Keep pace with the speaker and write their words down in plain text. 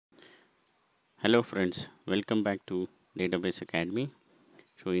Hello friends, welcome back to Database Academy.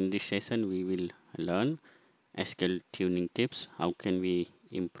 So in this session we will learn SQL tuning tips. How can we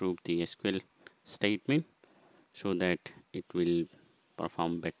improve the SQL statement so that it will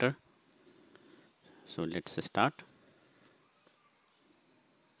perform better. So let's start.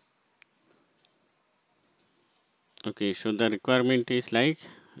 Okay, so the requirement is like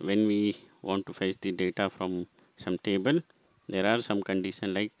when we want to fetch the data from some table, there are some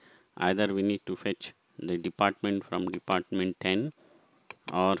conditions like either we need to fetch the department from department 10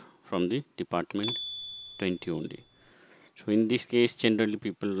 or from the department 20 only. So in this case generally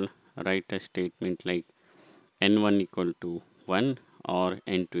people write a statement like n1 equal to 1 or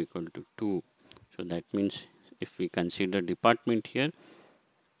n2 equal to 2. So that means if we consider department here,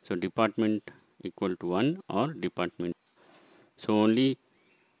 so department equal to 1 or department. So only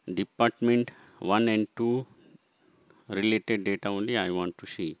department 1 and 2 related data only I want to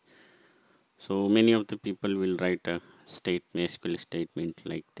see. So many of the people will write a SQL statement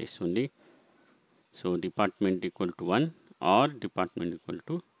like this only. So department equal to 1 or department equal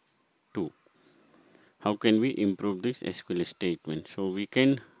to 2. How can we improve this SQL statement? So we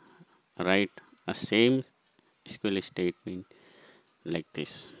can write a same SQL statement like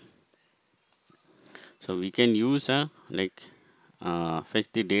this. So we can use fetch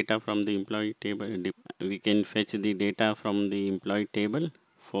the data from the employee table. We can fetch the data from the employee table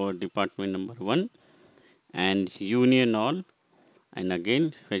for department number 1 and union all, and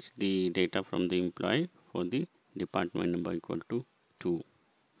again fetch the data from the employee for the department number equal to 2.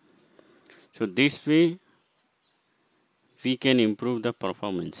 So this way we can improve the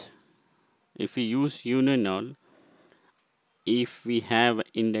performance. If we use union all, if we have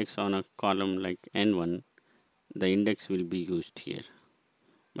index on a column like n1, the index will be used here.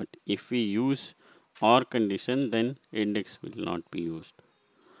 But if we use OR condition, then index will not be used.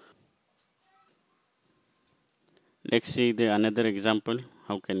 Let's see the another example.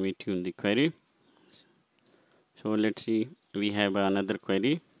 How can we tune the query? So let's see, we have another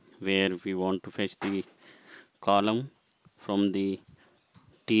query where we want to fetch the column from the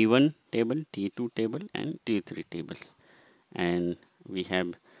T1 table, T2 table and T3 tables. And we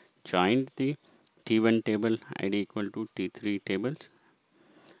have joined the T1 table ID equal to T3 tables,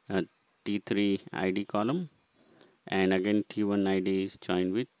 T3 ID column, and again T1 ID is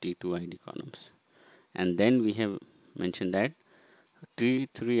joined with T2 ID columns. And then we have mentioned that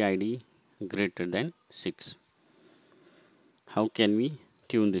T3 ID greater than 6. How can we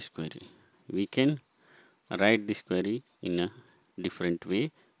tune this query? We can write this query in a different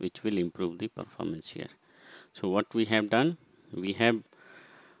way which will improve the performance here. So what we have done, we have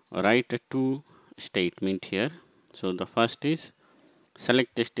write a two statement here. So the first is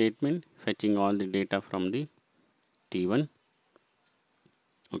select a statement fetching all the data from the T1.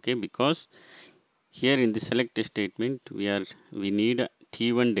 Okay, because here in the select statement we need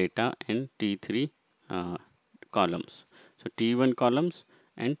T1 data and T3 columns. So T1 columns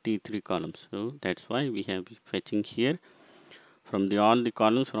and T3 columns. So that's why we have fetching here from the all the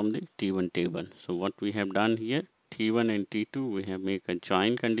columns from the T1 table. So what we have done here, T1 and T2, we have make a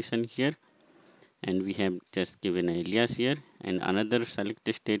join condition here, and we have just given an alias here, and another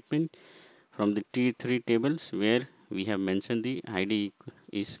select statement from the T3 tables where we have mentioned the ID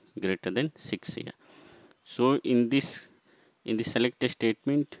is greater than 6 here. So in the select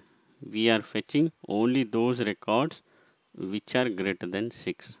statement we are fetching only those records which are greater than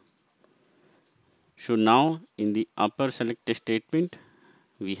 6. So now in the upper select statement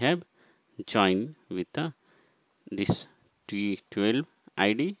we have joined with this T12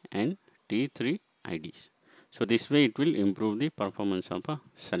 ID and T3 IDs. So this way it will improve the performance of a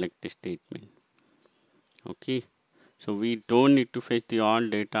select statement. Okay, so we don't need to fetch the all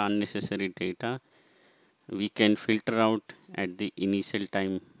data, unnecessary data. We can filter out at the initial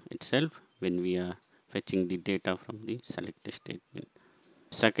time itself when we are fetching the data from the select statement.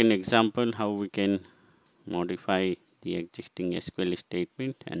 Second example, how we can modify the existing SQL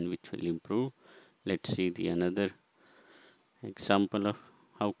statement and which will improve. Let's see the another example of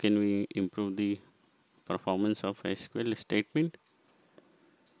how can we improve the performance of SQL statement.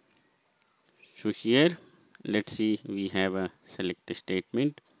 So here let's see, we have a select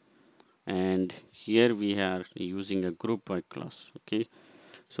statement and here we are using a group by clause. Okay,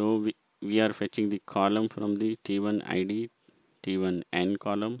 so we are fetching the column from the T1 ID, T1 n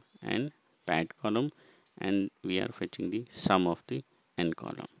column and pad column, and we are fetching the sum of the n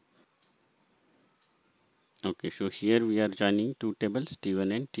column. Okay, so here we are joining two tables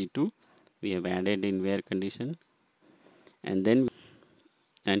T1 and T2. We have added in where condition, and then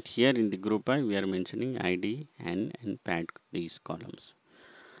here in the group by we are mentioning ID and pad these columns.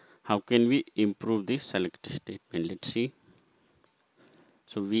 how can we improve this select statement? Let's see.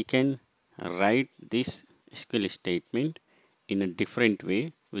 So we can write this SQL statement in a different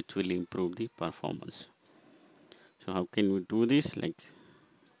way, which will improve the performance. So how can we do this? Like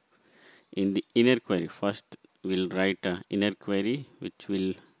in the inner query, first we'll write a inner query which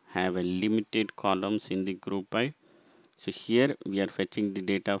will have a limited columns in the group by. So here we are fetching the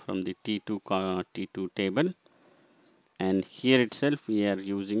data from the T2 table, and here itself we are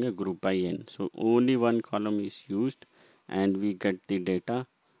using a group by n. So only one column is used and we get the data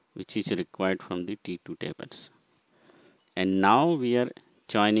which is required from the T2 tables. And now we are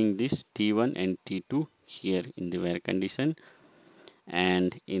joining this T1 and T2 here in the where condition,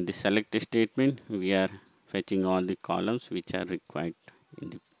 and in the select statement we are fetching all the columns which are required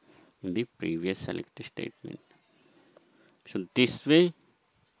in the previous select statement. So this way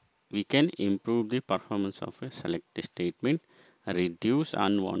we can improve the performance of a select statement, reduce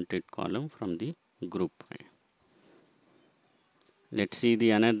unwanted column from the group by. Let's see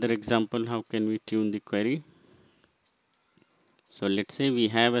the another example. How can we tune the query? So let's say we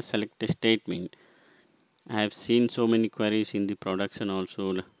have a select statement. I have seen so many queries in the production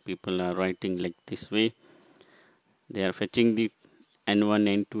also. People are writing like this way. They are fetching the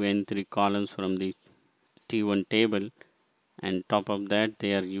n1, n2, n3 columns from the T1 table, and top of that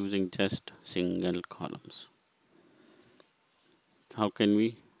they are using just single columns. How can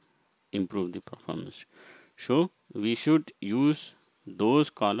we improve the performance? So we should use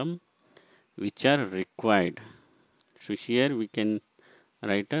those columns which are required. So here we can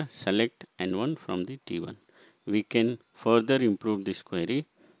write a select n1 from the T1. We can further improve this query.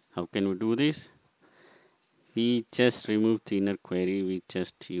 How can we do this? We just remove the inner query. We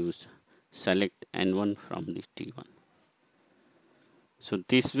just use select n1 from the T1. So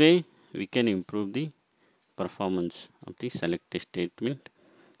this way we can improve the performance of the select statement,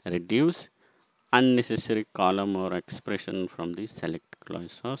 reduce unnecessary column or expression from the select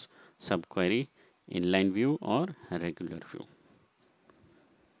clause or subquery, inline view or regular view.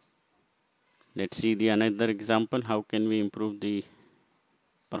 Let's see the another example. How can we improve the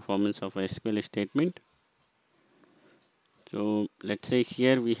performance of a SQL statement? So let's say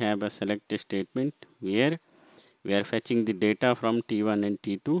here we have a select statement where we are fetching the data from T1 and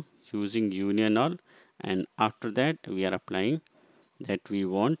T2 using union all, and after that we are applying that we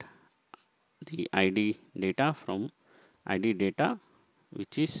want the ID data from ID data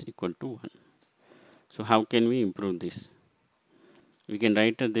which is equal to 1. So how can we improve this? We can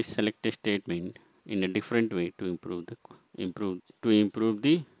write this select statement in a different way to improve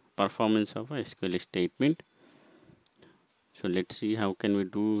the performance of a SQL statement. So let's see how can we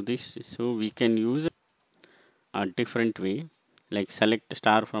do this. So we can use a different way, like select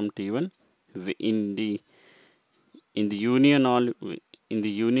star from T1 in the union all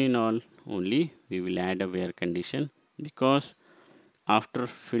only we will add a where condition, because after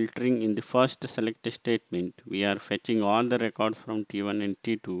filtering in the first select statement we are fetching all the records from T1 and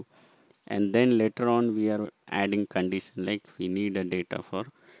T2, and then later on we are adding condition like we need a data for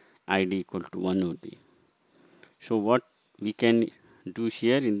ID equal to 1 only. So what we can do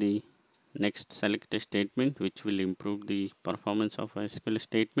here in the next select statement, which will improve the performance of a SQL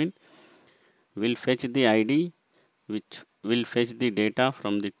statement, will fetch the ID which will fetch the data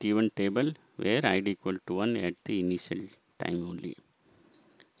from the T1 table where ID equal to 1 at the initial time only.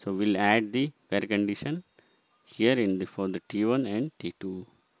 So we'll add the where condition here in the for the T1 and T2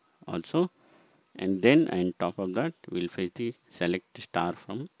 also, and then on top of that we'll fetch the select star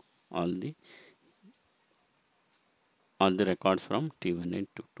from all the records from T1 and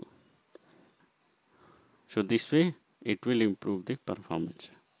T2. So this way it will improve the performance.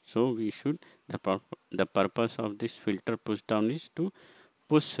 So we should the purpose of this filter push down is to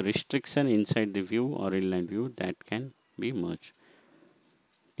push restriction inside the view or inline view that can be merged.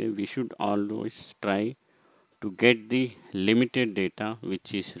 Okay, we should always try to get the limited data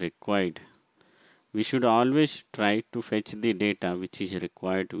which is required. We should always try to fetch the data which is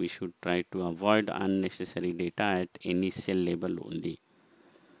required. We should try to avoid unnecessary data at initial level only.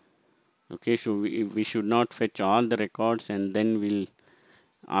 Okay, so we should not fetch all the records and then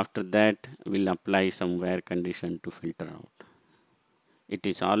after that we'll apply some where condition to filter out. It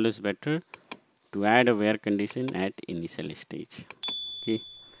is always better to add a where condition at initial stage. Okay,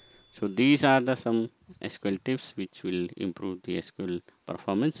 so these are the some SQL tips which will improve the SQL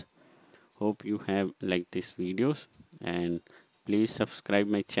performance. Hope you have liked these videos, and please subscribe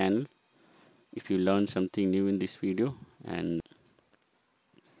my channel if you learn something new in this video, and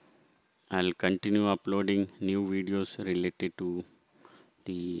I'll continue uploading new videos related to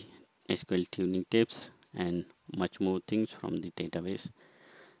the SQL tuning tips and much more things from the database.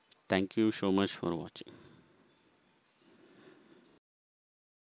 Thank you so much for watching.